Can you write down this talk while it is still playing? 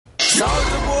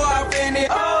Soulja boy, I finna.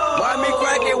 Why me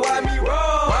crack it? Why me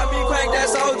roll? Why me crack that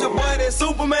Soulja boy? That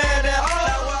Superman?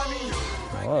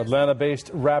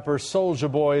 Atlanta-based rapper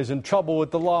Soulja Boy is in trouble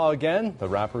with the law again. The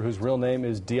rapper, whose real name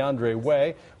is DeAndre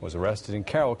Way, was arrested in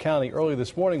Carroll County early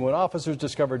this morning when officers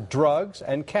discovered drugs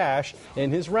and cash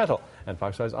in his rental. And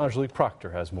Fox 5's Angelique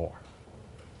Proctor has more.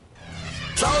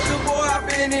 Soulja boy, I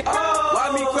finna.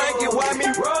 Why me crack it? Why me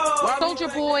roll?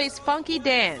 Soulja Boy's funky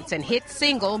dance and hit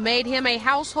single made him a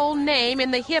household name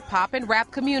in the hip-hop and rap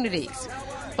communities.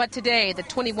 But today, the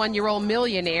 21-year-old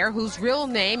millionaire, whose real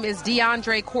name is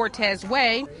DeAndre Cortez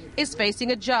Way, is facing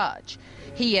a judge.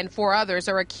 He and 4 others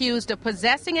are accused of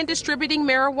possessing and distributing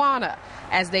marijuana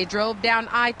as they drove down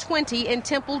I-20 in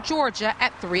Temple, Georgia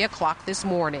at 3 o'clock this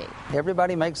morning.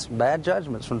 Everybody makes bad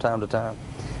judgments from time to time.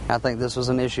 I think this was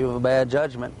an issue of a bad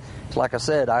judgment. Like I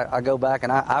said, I go back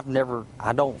and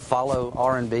I don't follow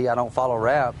R&B, I don't follow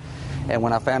rap. And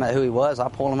when I found out who he was, I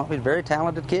pulled him up. He's a very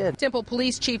talented kid. Temple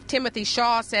Police Chief Timothy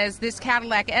Shaw says this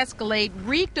Cadillac Escalade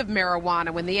reeked of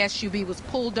marijuana when the SUV was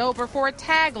pulled over for a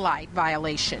tag light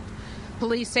violation.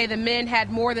 Police say the men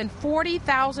had more than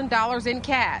 $40,000 in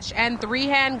cash and 3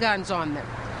 handguns on them.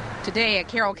 Today, a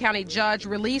Carroll County judge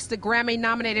released the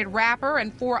Grammy-nominated rapper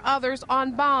and 4 others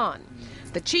on bond.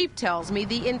 The chief tells me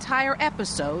the entire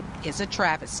episode is a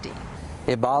travesty.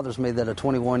 It bothers me that a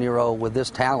 21-year-old with this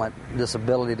talent, this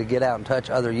ability to get out and touch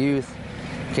other youth,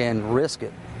 can risk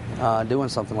it doing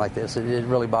something like this. It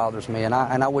really bothers me, and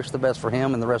I wish the best for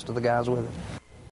him and the rest of the guys with it.